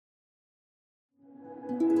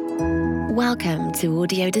Welcome to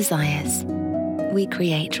Audio Desires. We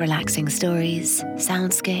create relaxing stories,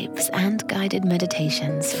 soundscapes, and guided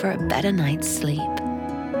meditations for a better night's sleep.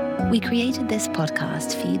 We created this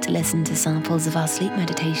podcast for you to listen to samples of our sleep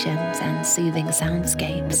meditations and soothing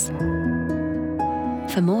soundscapes.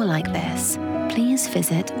 For more like this, please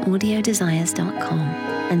visit audiodesires.com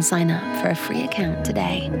and sign up for a free account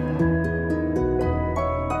today.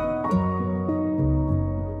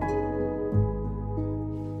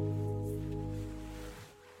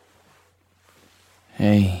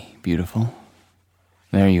 Hey, beautiful.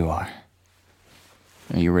 There you are.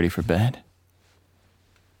 Are you ready for bed?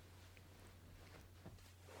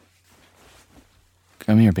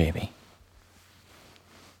 Come here, baby.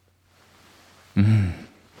 I'm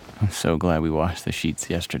so glad we washed the sheets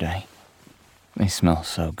yesterday. They smell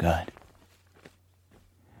so good.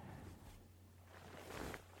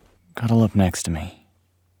 Cuddle up next to me.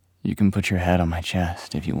 You can put your head on my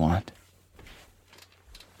chest if you want.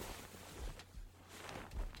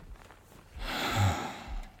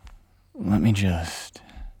 Let me just...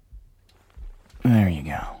 There you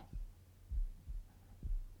go.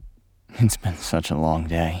 It's been such a long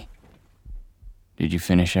day. Did you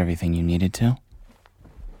finish everything you needed to?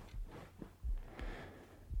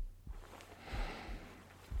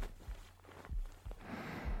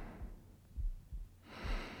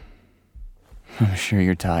 I'm sure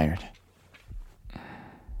you're tired.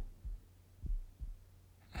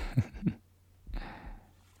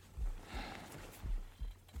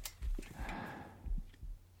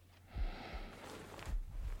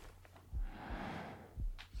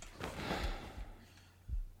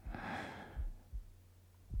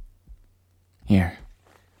 Here,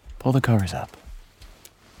 pull the covers up.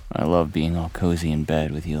 I love being all cozy in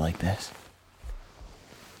bed with you like this.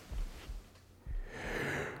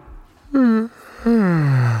 Oh,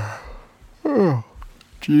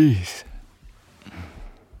 jeez.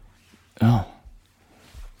 Oh,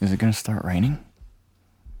 is it gonna start raining?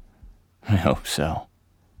 I hope so.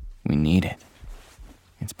 We need it.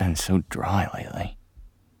 It's been so dry lately.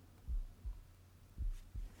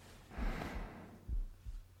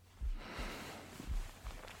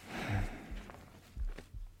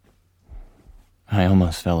 I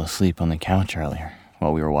almost fell asleep on the couch earlier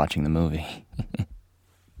while we were watching the movie.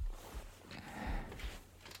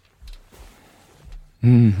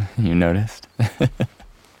 You noticed?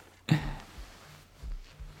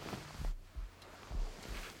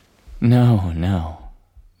 No.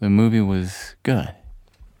 The movie was good.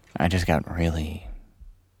 I just got really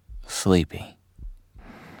sleepy.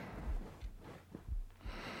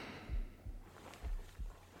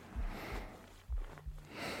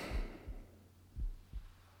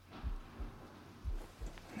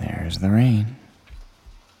 There's the rain.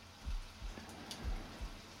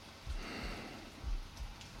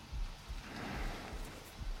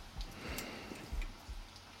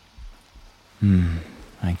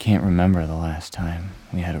 I can't remember the last time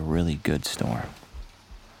we had a really good storm.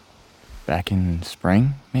 Back in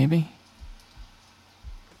spring, maybe?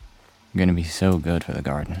 Gonna be so good for the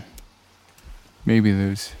garden. Maybe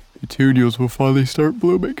those petunias will finally start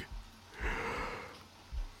blooming.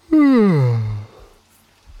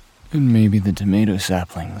 And maybe the tomato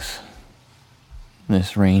saplings.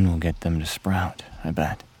 This rain will get them to sprout, I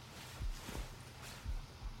bet.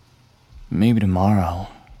 Maybe tomorrow,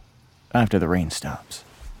 after the rain stops,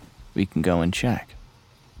 we can go and check.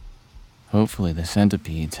 Hopefully the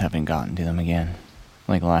centipedes haven't gotten to them again,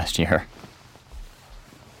 like last year.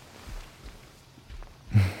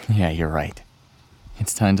 Yeah, you're right.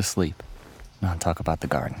 It's time to sleep, not talk about the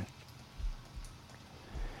garden.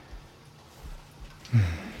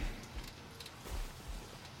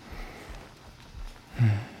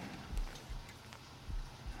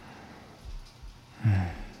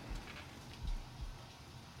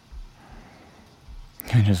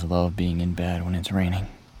 I just love being in bed when it's raining.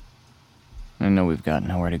 I know we've got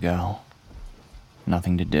nowhere to go.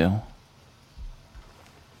 Nothing to do.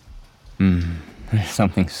 There's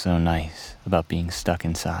something so nice about being stuck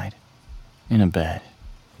inside, in a bed,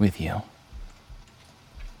 with you.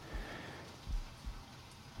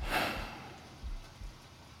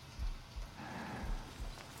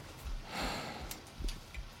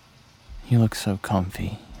 You look so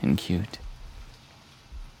comfy and cute.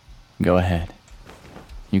 Go ahead.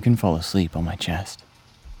 You can fall asleep on my chest.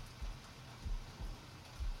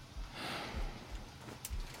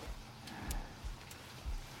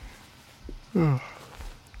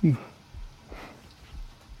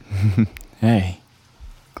 Hey,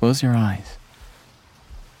 close your eyes.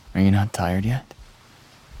 Are you not tired yet?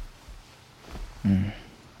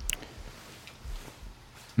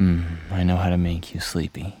 I know how to make you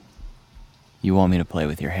sleepy. You want me to play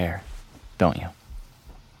with your hair, don't you?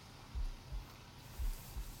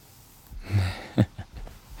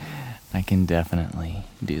 I can definitely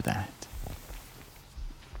do that.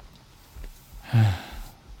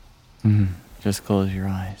 Just close your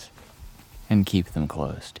eyes and keep them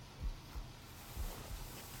closed.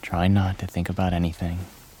 Try not to think about anything.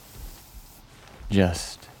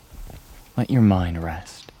 Just let your mind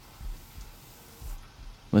rest.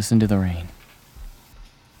 Listen to the rain.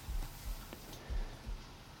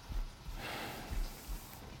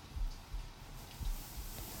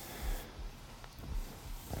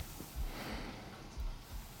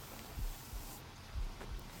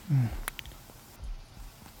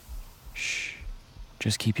 Shh.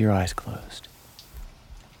 Just keep your eyes closed.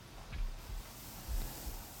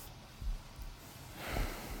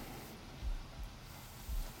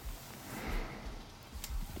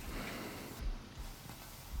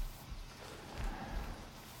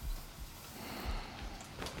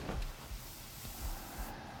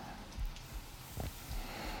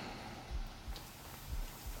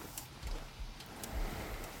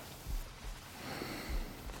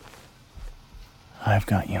 I've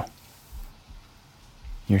got you.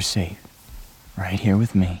 You're safe, right here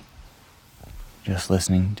with me, just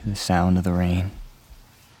listening to the sound of the rain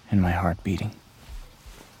and my heart beating.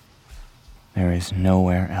 There is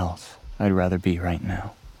nowhere else I'd rather be right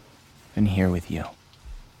now than here with you,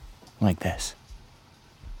 like this.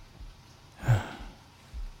 I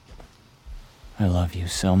love you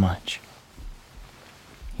so much.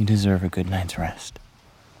 You deserve a good night's rest.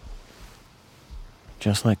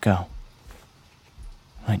 Just let go.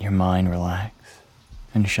 Let your mind relax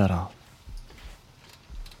and shut off.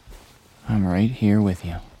 I'm right here with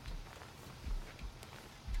you.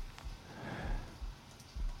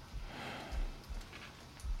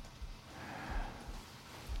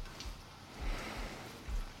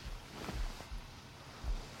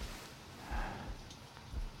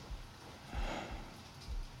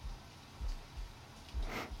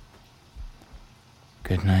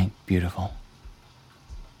 Good night, beautiful.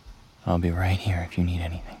 I'll be right here if you need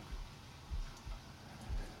anything.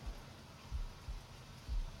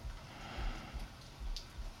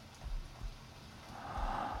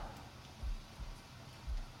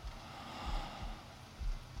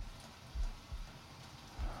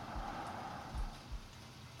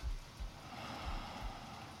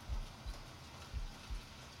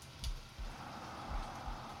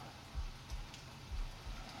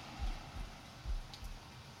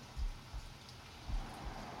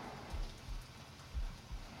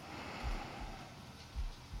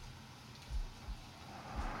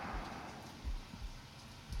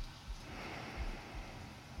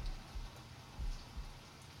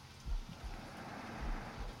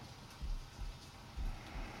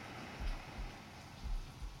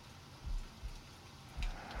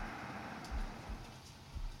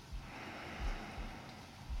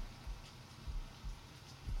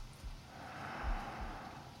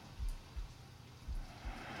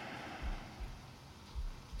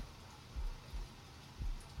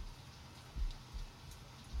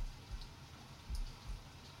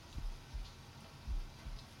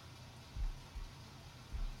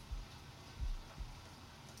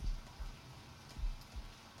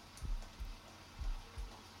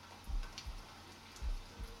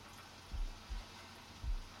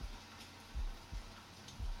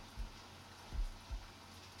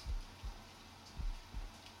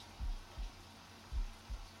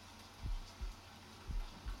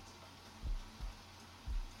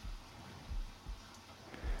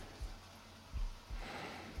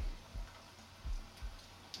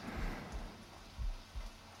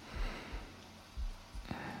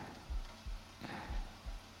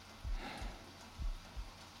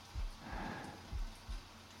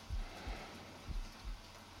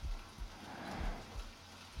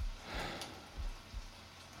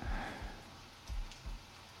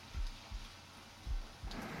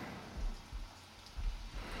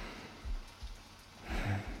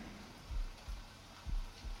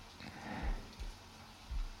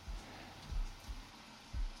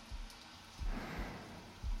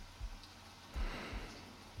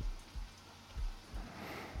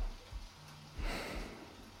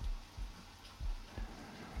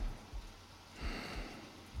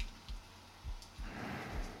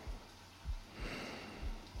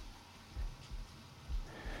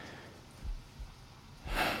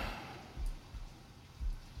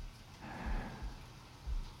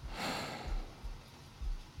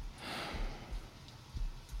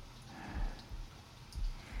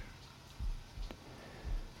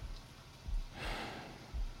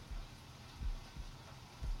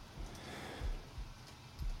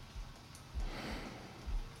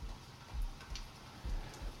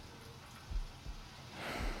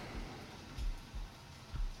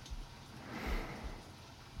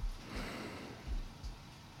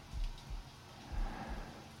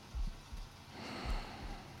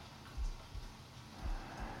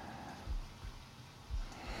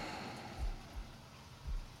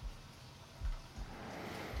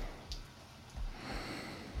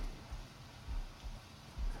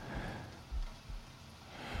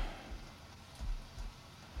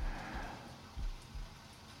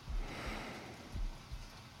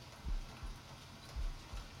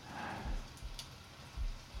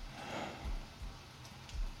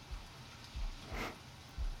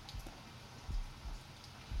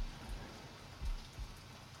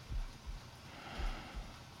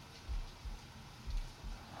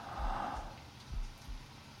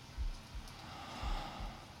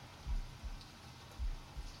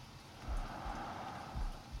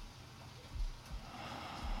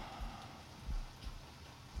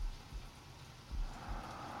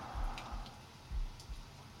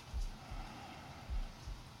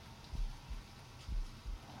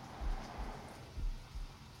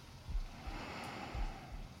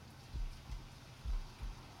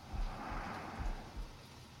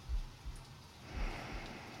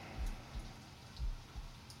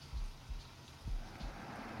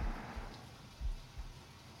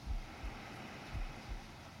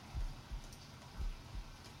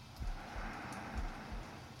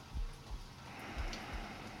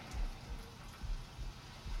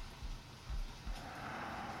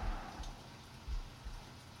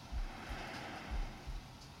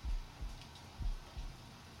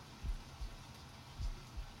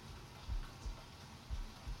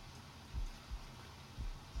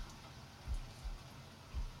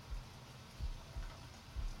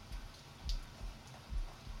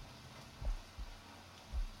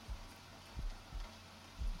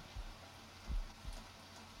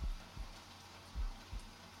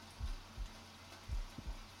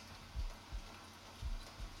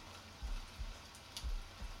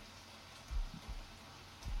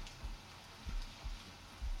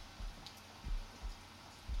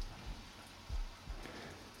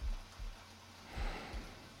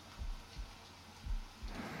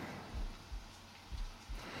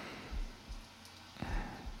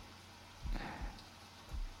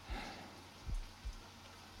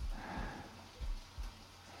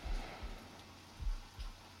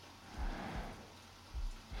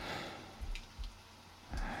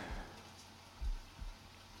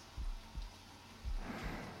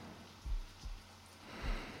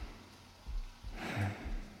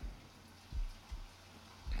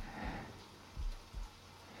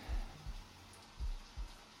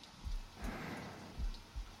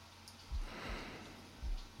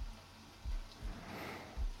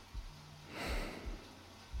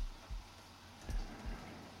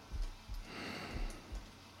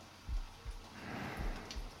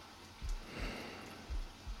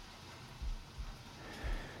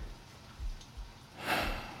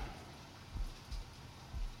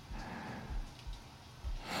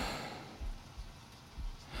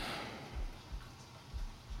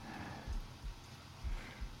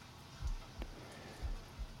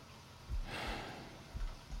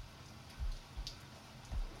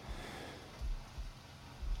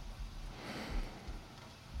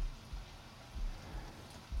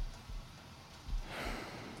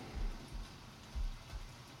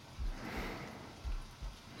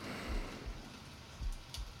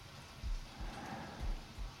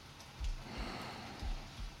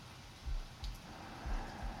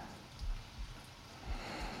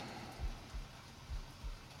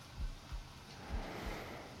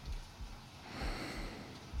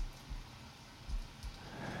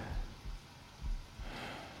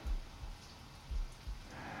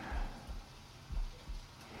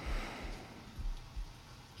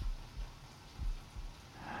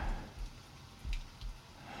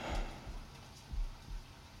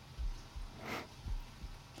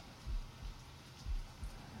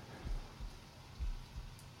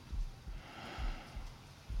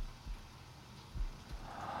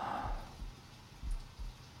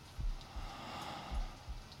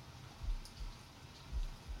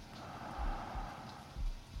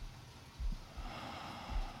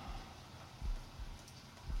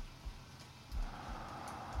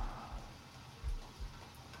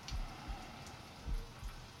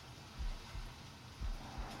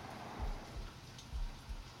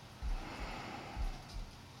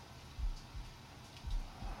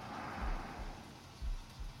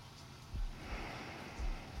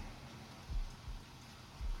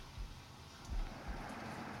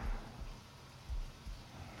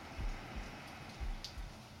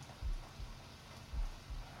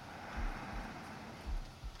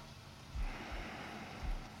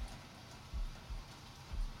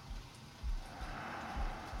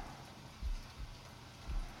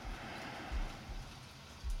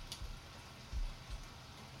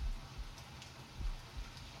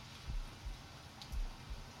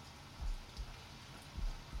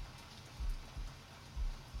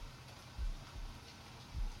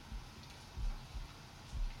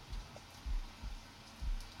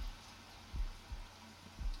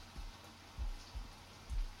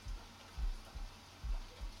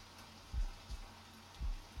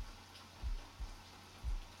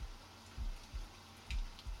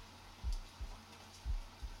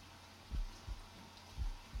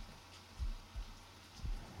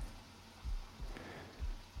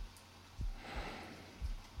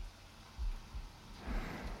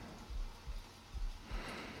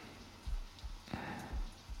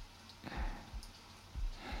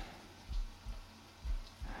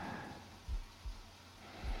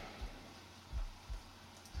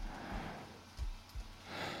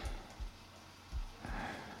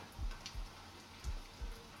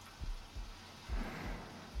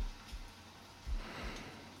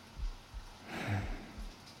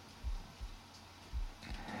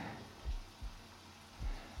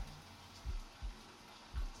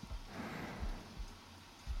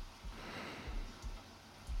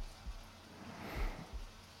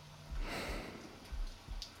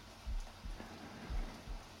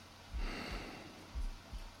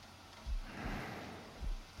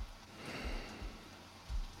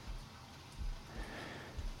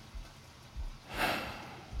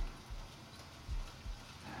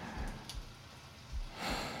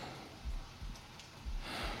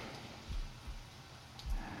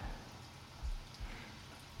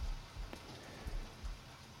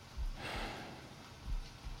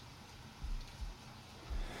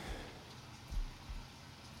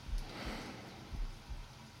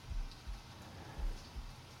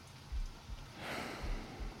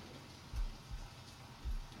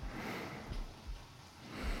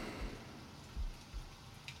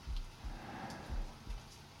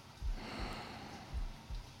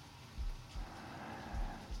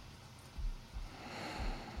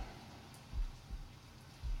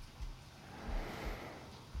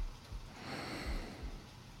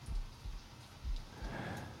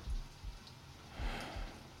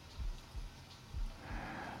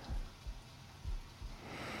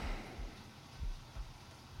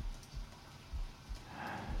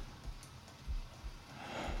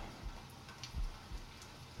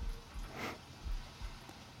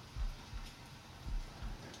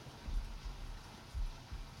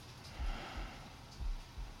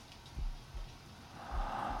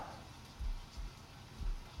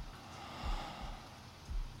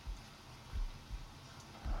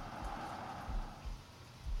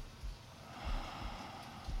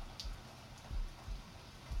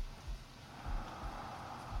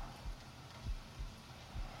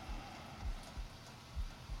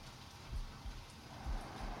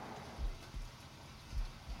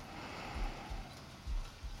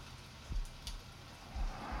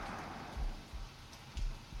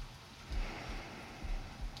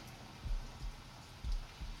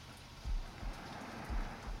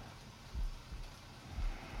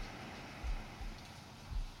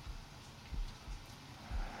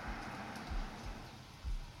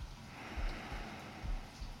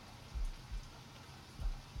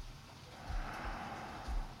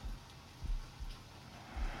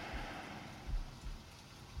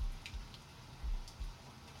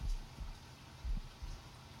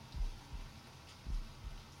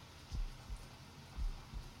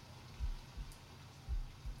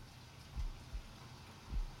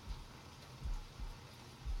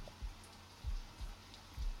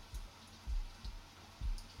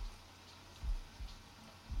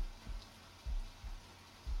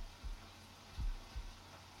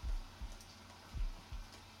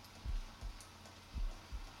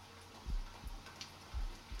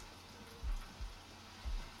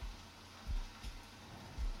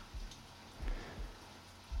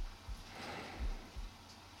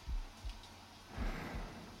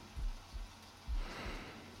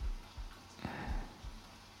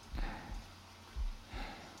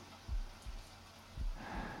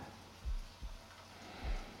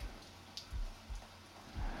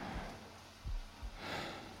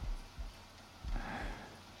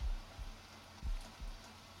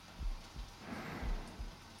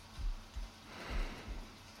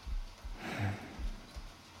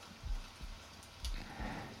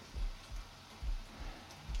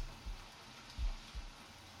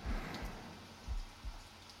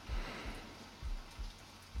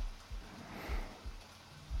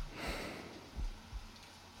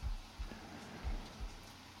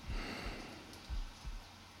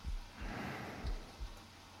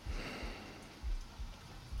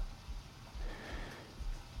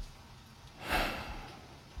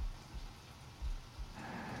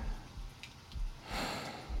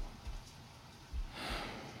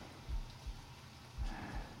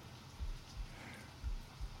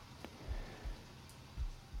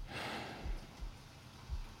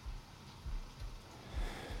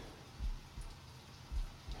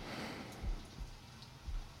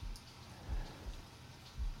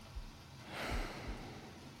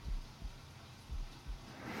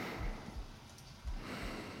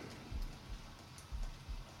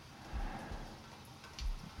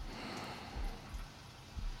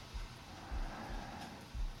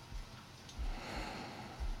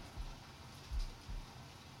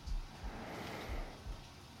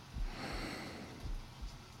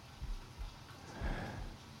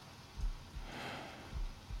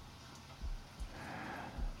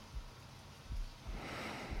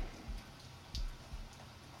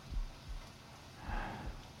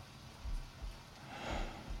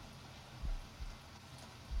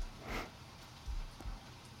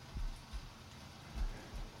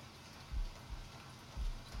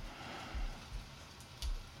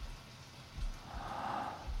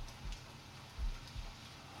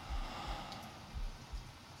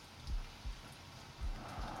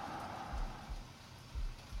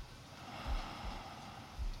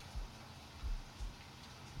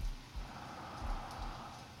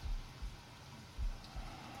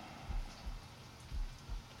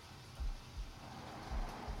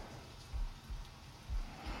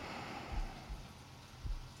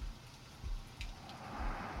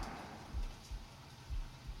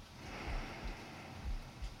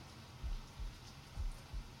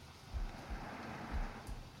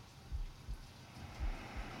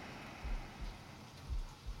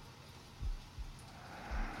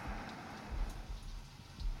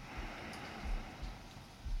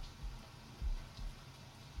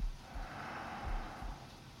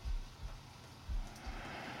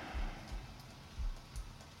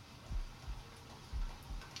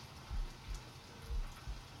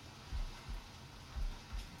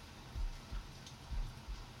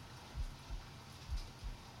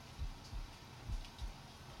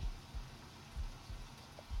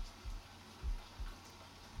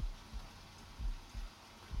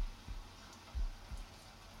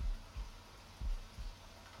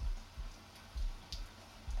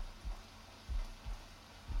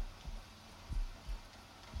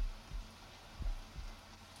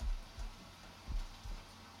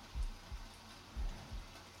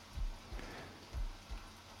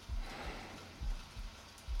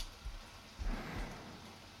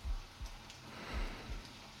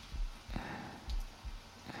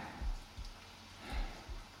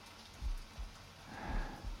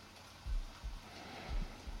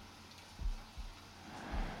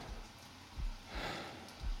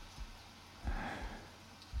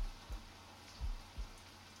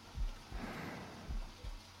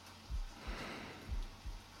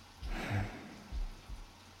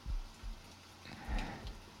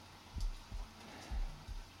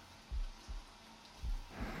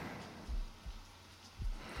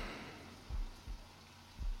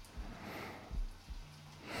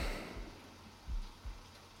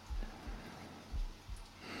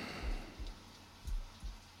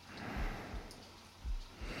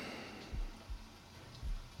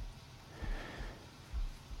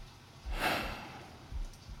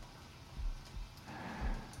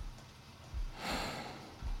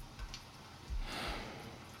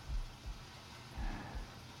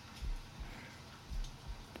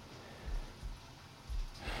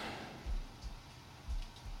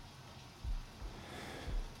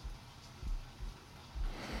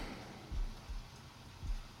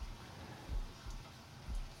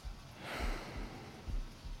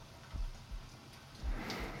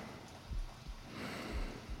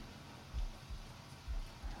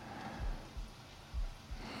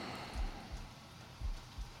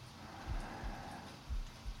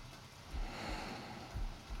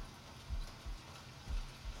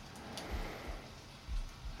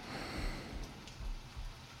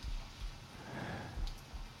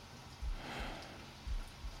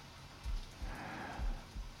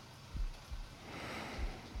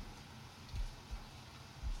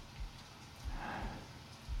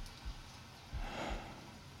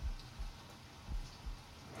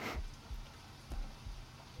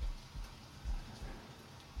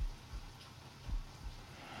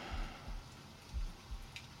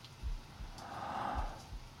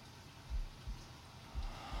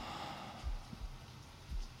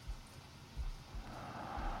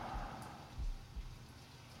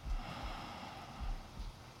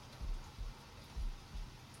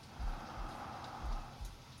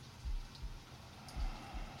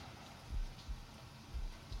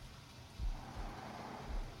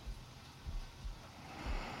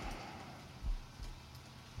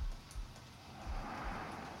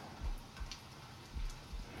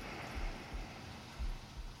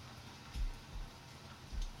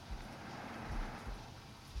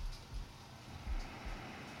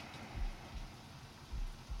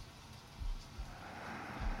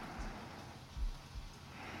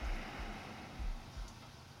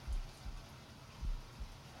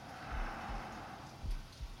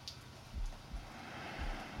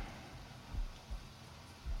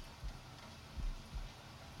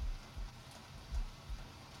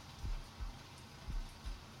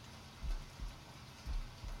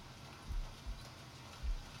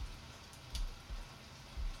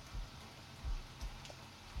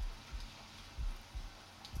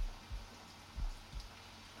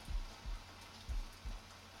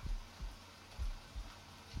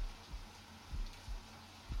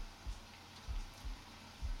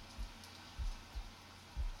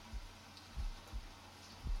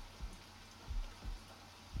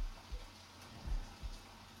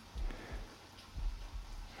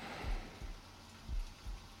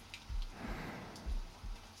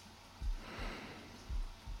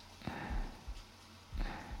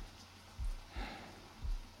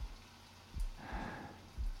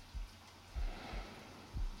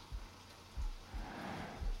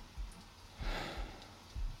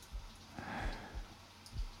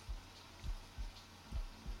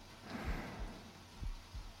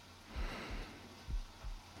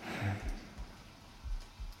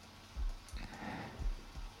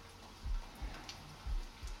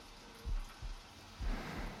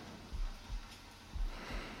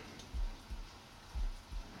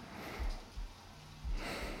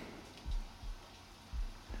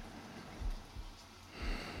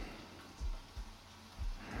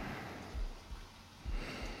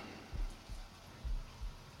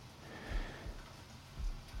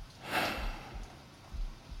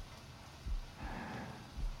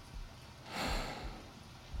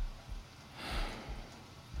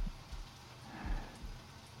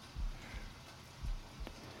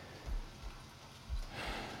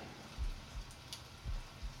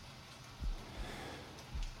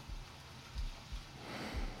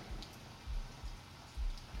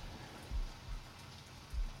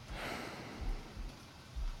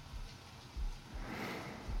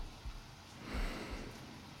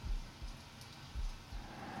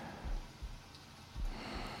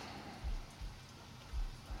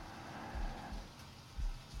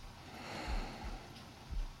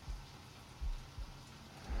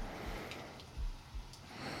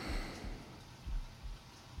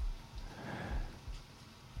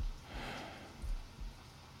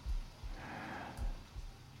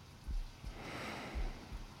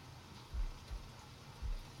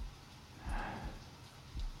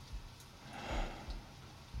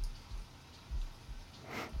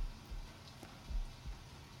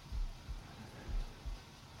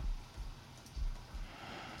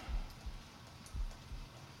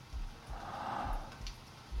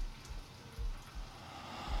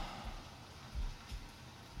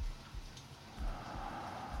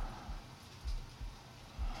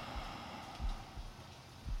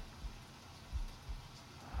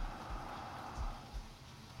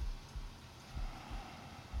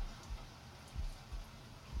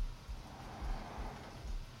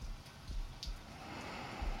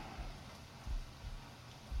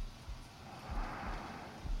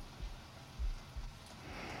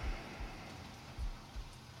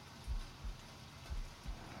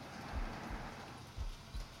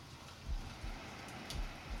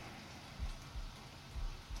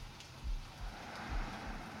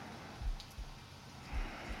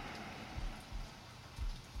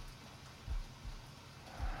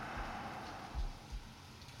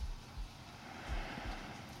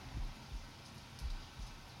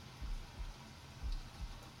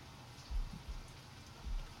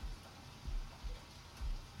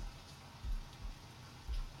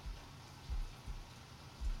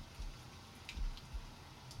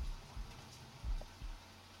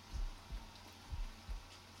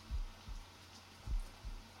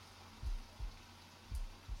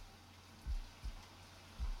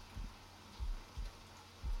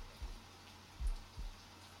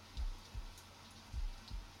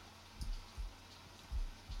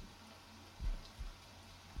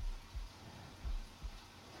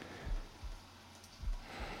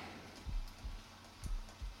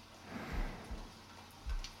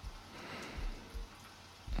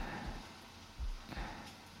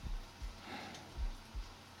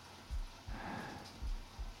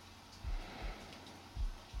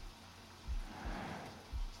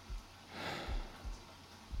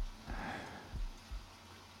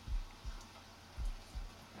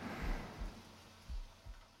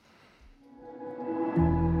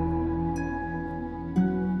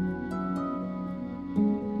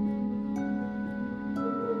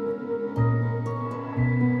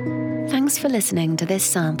 Thanks for listening to this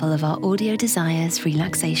sample of our Audio Desires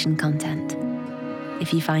relaxation content.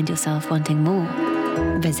 If you find yourself wanting more,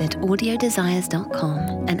 visit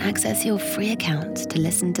audiodesires.com and access your free account to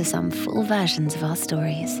listen to some full versions of our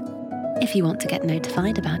stories. If you want to get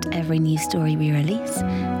notified about every new story we release,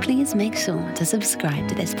 please make sure to subscribe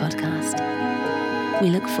to this podcast.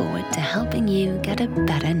 We look forward to helping you get a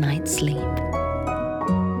better night's sleep.